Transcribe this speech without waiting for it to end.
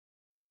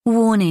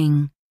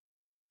Warning.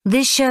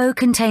 This show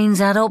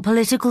contains adult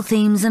political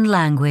themes and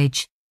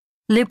language.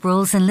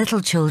 Liberals and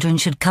little children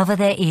should cover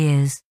their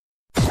ears.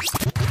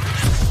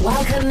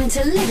 Welcome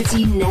to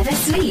Liberty Never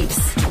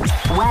Sleeps,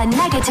 where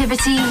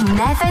negativity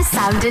never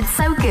sounded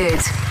so good.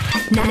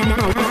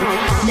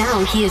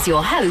 Now here's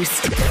your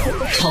host,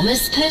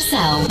 Thomas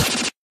Purcell.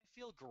 I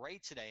feel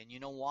great today, and you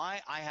know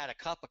why? I had a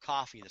cup of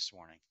coffee this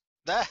morning.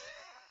 That's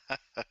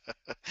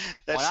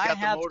got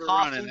the motor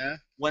running, huh?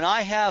 When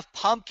I have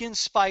pumpkin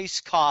spice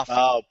coffee.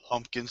 Oh,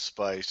 pumpkin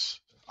spice.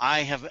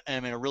 I'm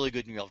in a really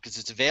good meal because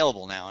it's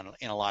available now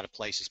in a lot of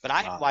places. But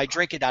I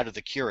drink it out of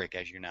the Keurig,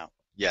 as you know.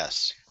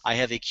 Yes. I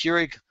have a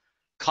Keurig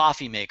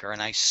coffee maker,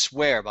 and I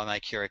swear by my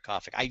Keurig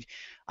coffee.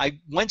 I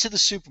went to the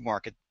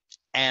supermarket,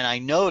 and I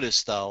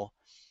noticed, though,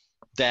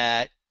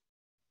 that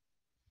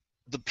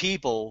the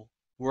people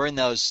were in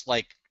those,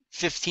 like,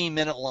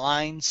 15-minute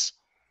lines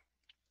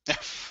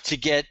to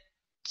get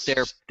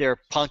their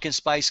pumpkin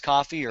spice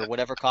coffee or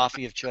whatever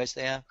coffee of choice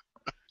they have.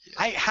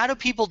 How do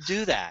people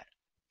do that?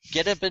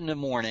 Get up in the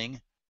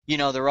morning, you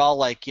know, they're all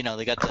like, you know,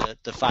 they got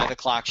the 5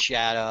 o'clock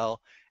shadow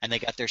and they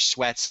got their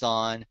sweats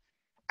on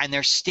and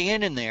they're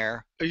standing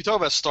there. Are you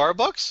talking about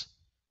Starbucks?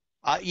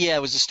 Yeah,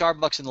 it was a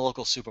Starbucks in the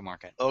local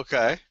supermarket.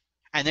 Okay.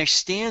 And they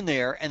stand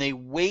there and they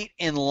wait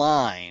in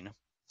line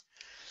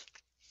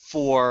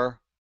for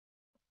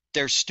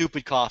their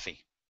stupid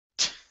coffee.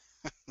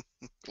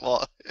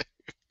 Well,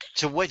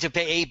 to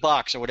pay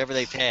 $8 or whatever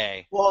they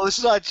pay. Well,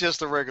 it's not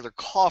just the regular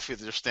coffee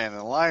that they're standing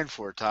in line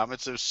for, Tom.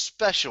 It's a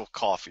special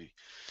coffee.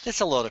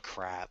 That's a load of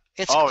crap.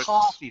 It's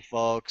coffee,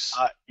 folks.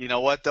 You know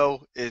what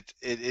though? It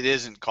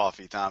isn't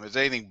coffee, Tom. It's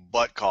anything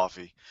but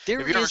coffee.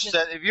 Have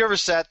you ever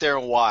sat there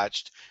and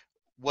watched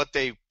what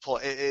they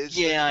play? It's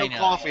no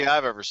coffee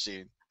I've ever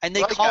seen. And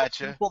they call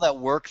people that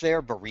work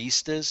there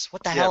baristas.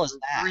 What the hell is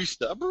that?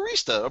 A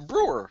barista, a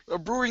brewer, a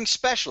brewing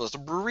specialist, a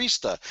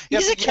barista.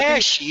 He's a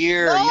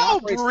cashier.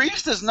 No,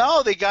 baristas,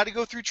 no, they got to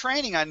go through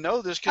training. I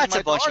know this because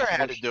my daughter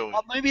had to do it.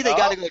 Well, maybe they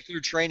got to go through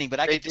training, but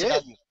I can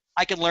tell you,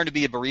 I can learn to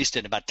be a barista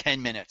in about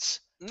 10 minutes.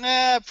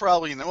 Nah,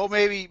 probably not. Well,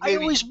 maybe. I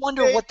always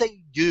wonder what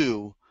they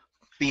do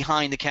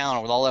behind the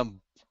counter with all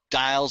them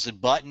dials and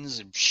buttons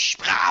and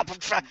cup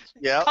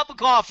of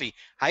coffee.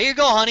 Here you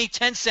go, honey,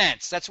 10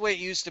 cents. That's the way it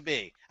used to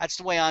be. That's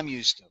the way I'm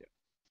used to.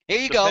 Here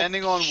you go.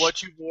 Depending on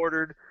what you've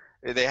ordered,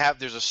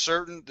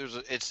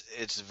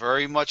 it's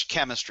very much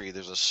chemistry.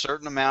 There's a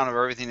certain amount of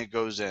everything that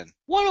goes in.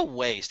 What a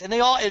waste. And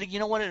you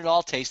know what? It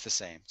all tastes the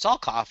same. It's all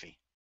coffee.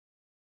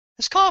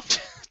 It's coffee.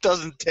 It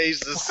doesn't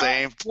taste the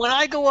same. When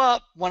I go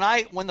up,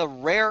 when the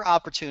rare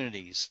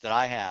opportunities that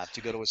I have to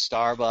go to a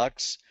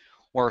Starbucks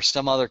or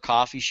some other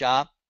coffee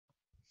shop,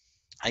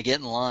 I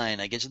get in line,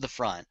 I get to the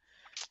front,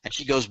 and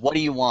she goes, "What do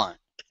you want?"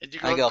 And you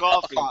go,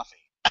 "Coffee."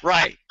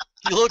 Right.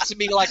 She looks at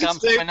me like I'm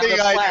from another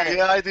planet.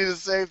 Yeah, I do the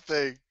same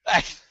thing.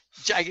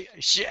 They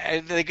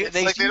don't know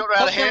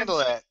how to handle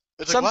that.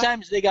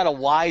 Sometimes they got a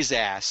wise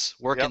ass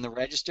working the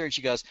register, and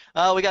she goes,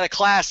 "Oh, we got a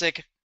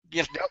classic."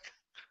 You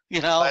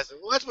know. Classic.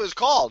 Well, that's what it's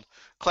called.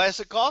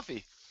 Classic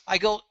coffee. I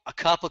go, "A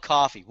cup of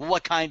coffee." "Well,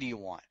 what kind do you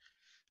want?"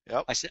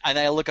 Yep. I said, and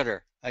I look at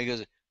her. I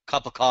goes, "A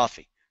cup of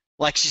coffee."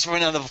 Like she's from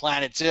another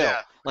planet too.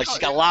 Yeah. Like she's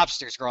got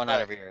lobsters growing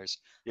out of her ears.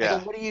 Yeah. I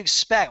go, "What do you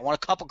expect? I want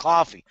a cup of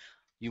coffee."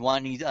 "You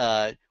want any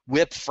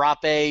whip,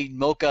 frappe,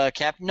 mocha,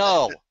 cap?"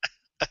 "No."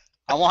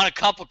 "I want a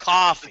cup of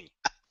coffee."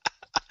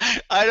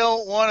 I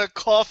don't want a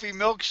coffee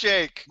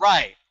milkshake.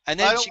 Right. And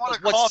then she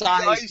goes, "What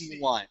size do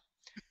you want?"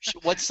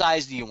 "What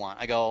size do you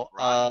want?" I go,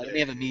 "Let me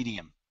have a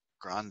medium."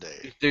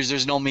 Grande.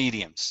 There's no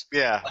mediums.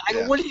 Yeah. I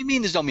go, "What do you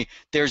mean there's no medium?"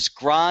 "There's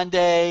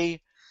grande.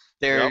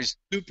 There's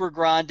super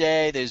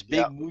grande, there's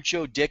big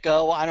mucho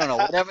dicko, I don't know,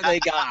 whatever they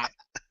got."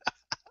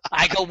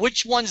 I go,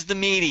 "Which one's the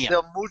medium?"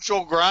 The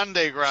mucho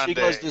grande. She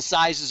goes, "The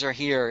sizes are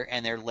here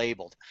and they're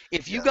labeled."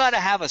 If you got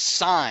to have a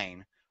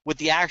sign with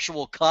the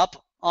actual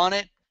cup on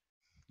it,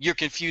 you're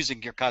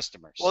confusing your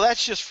customers. Well,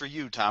 that's just for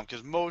you, Tom,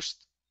 because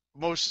most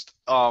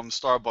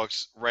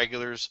Starbucks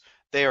regulars,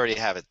 they already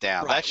have it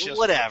down. Right. That's just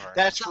whatever.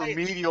 That's for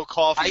medial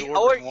coffee.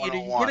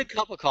 You get a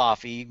cup of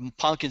coffee,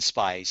 pumpkin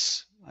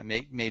spice. I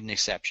made an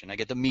exception. I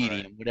get the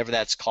medium, whatever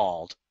that's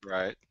called.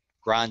 Right.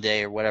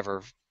 Grande or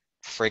whatever.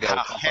 Frigo.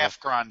 Half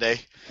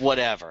grande.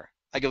 Whatever.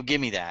 I go,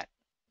 "Give me that."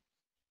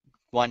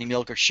 "Want any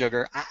milk or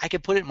sugar?" I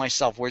can put it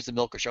myself. "Where's the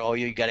milk or sugar?" "Oh,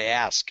 you got to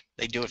ask.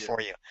 They do it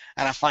for you."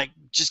 And I'm like,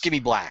 "Just give me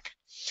black."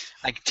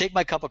 I take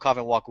my cup of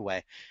coffee and walk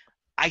away.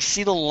 I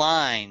see the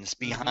lines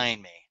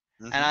behind me.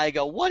 And I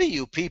go, "What are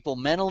you people,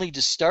 mentally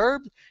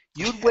disturbed?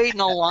 You'd wait in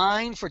a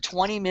line for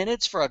 20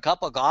 minutes for a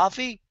cup of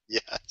coffee?"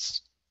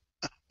 Yes.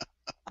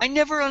 I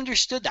never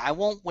understood that. I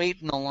won't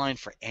wait in the line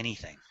for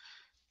anything.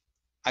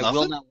 I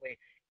will not wait.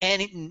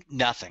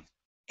 Nothing.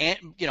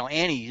 And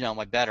Annie,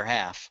 my better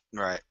half.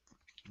 Right.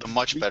 The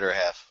much better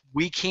half.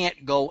 We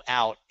can't go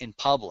out in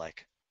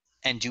public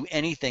and do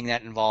anything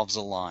that involves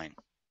a line.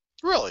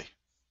 Really?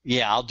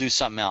 Yeah, I'll do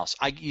something else.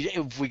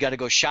 If we got to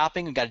go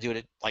shopping, we got to do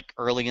it like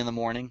early in the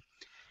morning.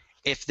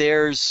 If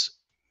there's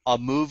a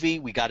movie,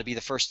 we got to be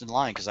the first in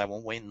line because I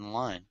won't wait in the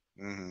line.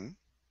 Mm-hmm.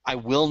 I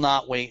will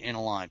not wait in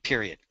a line,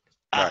 period.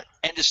 Right.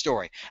 End of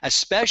story.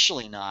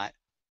 Especially not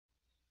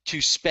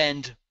to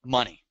spend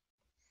money.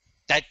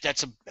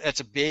 That's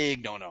a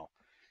big no-no.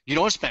 You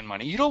don't spend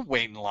money. You don't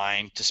wait in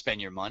line to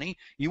spend your money.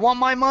 You want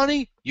my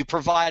money? You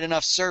provide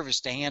enough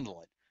service to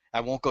handle it. I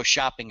won't go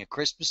shopping at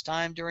Christmas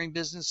time during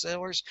business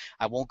hours.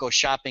 I won't go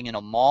shopping in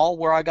a mall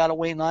where I got to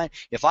wait in line.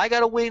 If I got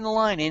to wait in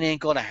line, it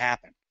ain't going to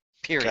happen.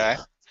 Period. Okay.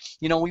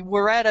 You know, we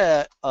were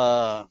at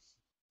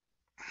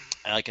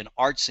like an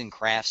arts and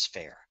crafts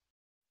fair,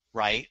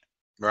 right?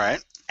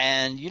 Right.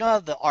 And you know how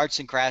the arts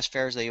and crafts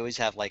fairs, they always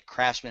have like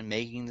craftsmen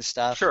making the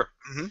stuff? Sure.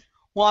 Mm-hmm.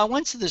 Well, I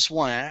went to this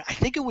one. I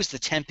think it was the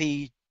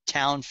Tempe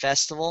Town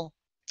Festival.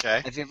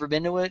 Okay. Have you ever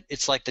been to it?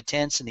 It's like the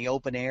tents and the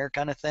open air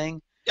kind of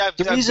thing. Yeah,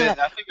 the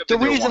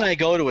reason I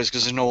go to it is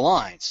because there's no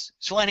lines.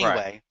 So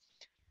anyway,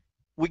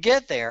 we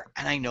get there,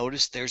 and I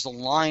notice there's a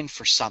line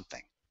for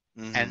something.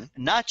 Mm-hmm. And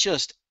not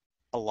just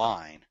a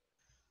line,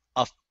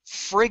 a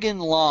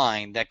friggin'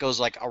 line that goes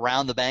like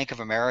around the Bank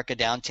of America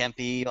down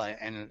Tempe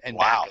and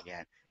back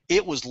again.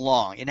 It was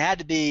long. It had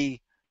to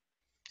be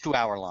a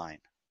 2-hour line.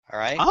 All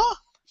right? Huh?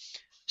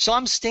 So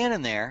I'm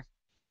standing there,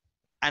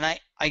 and I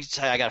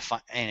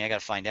gotta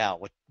find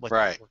out what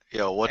right.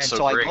 What's so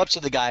great? I go up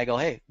to the guy. I go,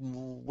 hey,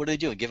 what are they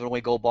doing? Giving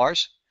away gold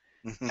bars?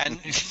 And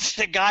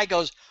the guy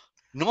goes,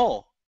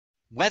 no,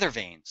 weather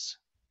vanes.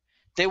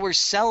 They were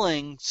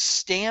selling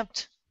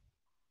stamped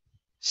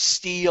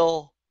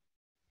steel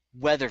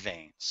weather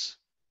vanes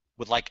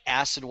with like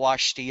acid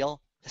wash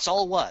steel. That's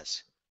all it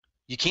was.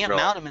 You can't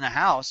mount them in a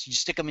house. You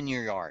stick them in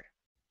your yard.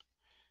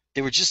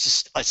 They were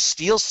just a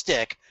steel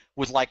stick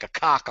with like a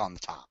cock on the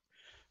top.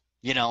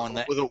 You know, and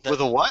with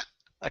a what?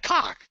 A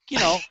cock, you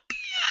know.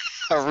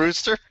 A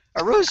rooster?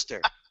 A rooster.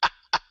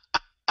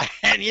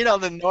 And, you know,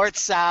 the north,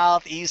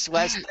 south, east,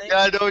 west thing.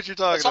 Yeah, I know what you're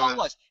talking about. That's all it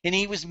was. And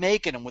he was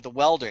making them with a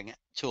welding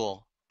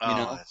tool, you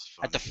know,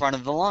 at the front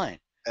of the line.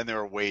 And they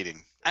were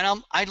waiting.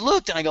 And I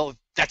looked and I go,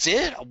 that's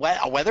it?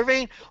 A weather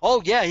vane?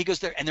 Oh, yeah. He goes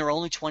there. And they're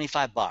only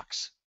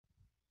 $25.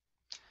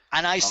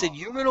 And I said,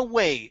 you're going to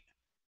wait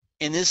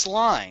in this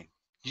line.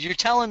 You're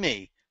telling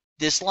me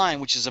this line,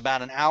 which is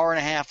about an hour and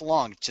a half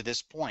long to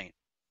this point,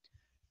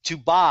 to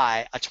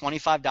buy a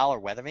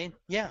 $25 weather vane?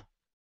 Yeah,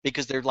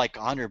 because they're like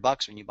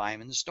 $100 when you buy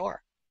them in the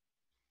store.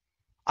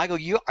 I go,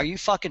 are you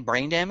fucking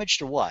brain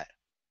damaged or what?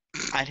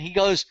 And he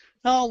goes,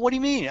 no, what do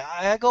you mean?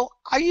 I go,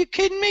 are you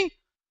kidding me?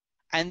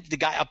 And the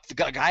guy up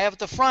at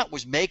the front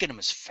was making them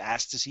as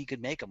fast as he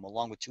could make them,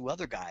 along with 2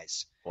 other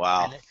guys.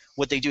 Wow. And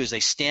what they do is they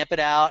stamp it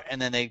out,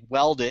 and then they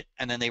weld it,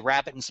 and then they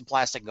wrap it in some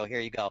plastic and go,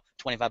 here you go,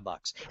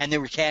 $25. And they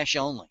were cash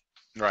only.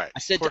 Right. I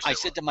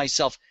said to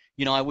myself,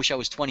 you know, I wish I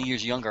was 20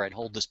 years younger. I'd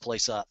hold this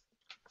place up.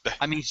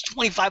 I mean, it's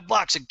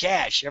 $25 in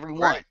cash, every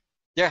one. Right.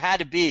 There had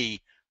to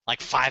be like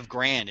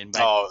 $5,000 in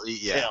back. Oh,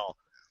 yeah. Bill,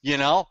 you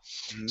know?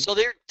 Mm-hmm. So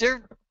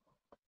they're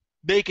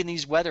making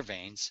these weather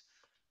vanes,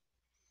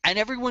 and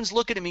everyone's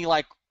looking at me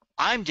like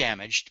I'm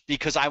damaged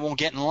because I won't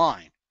get in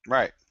line.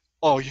 Right.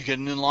 Oh, you're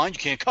getting in line? You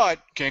can't cut.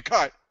 And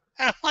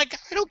I'm like,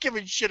 I don't give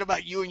a shit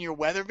about you and your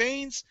weather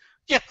vanes.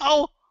 You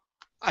know?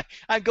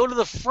 I go to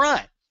the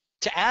front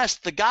to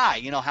ask the guy,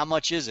 you know, how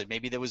much is it?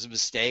 Maybe there was a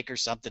mistake or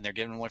something. They're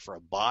giving one for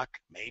 $1,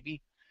 maybe.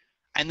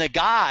 And the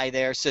guy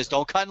there says,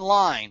 don't cut in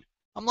line.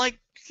 I'm like,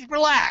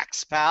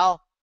 relax,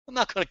 pal. I'm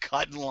not going to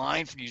cut in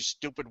line for you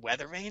stupid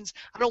weather vanes.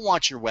 I don't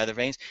want your weather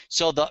vanes.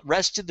 So the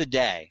rest of the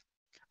day,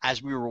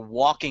 as we were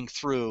walking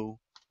through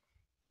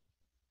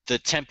the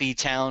Tempe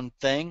Town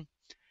thing,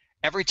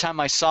 every time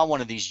I saw one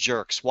of these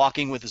jerks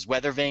walking with his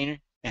weather vane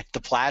and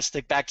the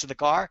plastic back to the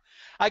car,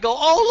 I go,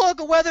 oh,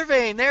 look, a weather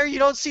vane there. You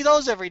don't see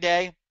those every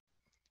day.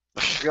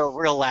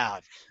 Real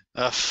loud.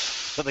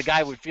 So the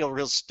guy would feel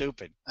real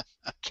stupid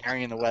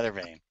carrying the weather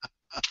vane.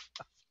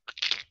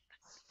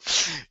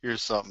 You're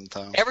something,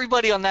 Tom.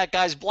 Everybody on that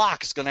guy's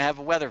block is going to have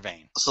a weather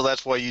vane. So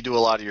that's why you do a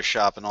lot of your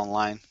shopping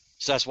online?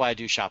 So that's why I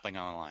do shopping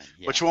online.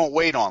 Yeah. But you won't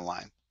wait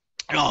online?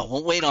 No, I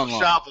won't wait online.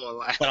 Shop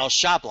online. But I'll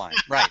shop online.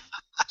 Right.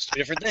 It's 2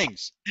 different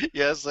things.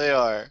 Yes, they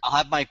are. I'll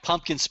have my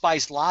pumpkin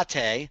spice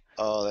latte.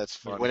 Oh, that's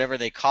funny. Whatever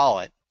they call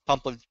it.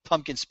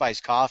 Pumpkin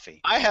spice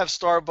coffee. I have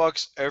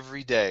Starbucks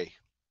every day.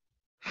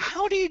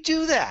 How do you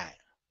do that?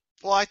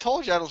 Well, I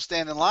told you I don't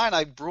stand in line.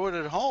 I brew it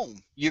at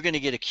home. You're going to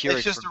get a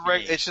Keurig.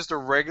 It's just a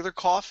regular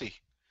coffee.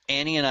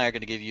 Annie and I are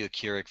going to give you a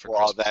Keurig for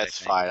Christmas. Well, that's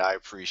fine. I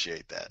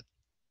appreciate that.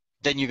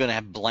 Then you're going to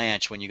have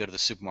Blanche when you go to the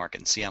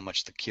supermarket and see how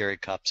much the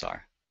Keurig cups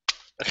are.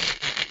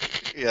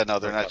 Yeah, no,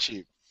 they're not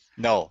cheap.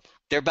 No,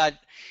 they're about.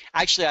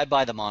 Actually, I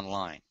buy them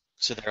online,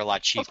 so they're a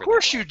lot cheaper. Of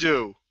course you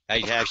do. I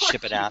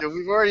ship it out.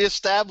 We've already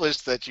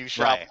established that you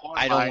shop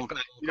online.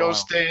 You don't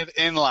stand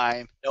in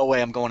line. No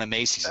way I'm going to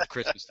Macy's at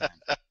Christmas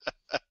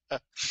time.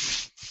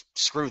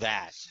 Screw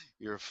that.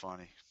 You're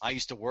funny. I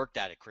used to work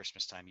that at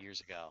Christmas time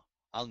years ago.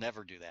 I'll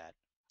never do that.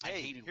 I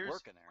hated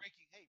working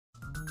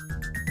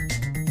there.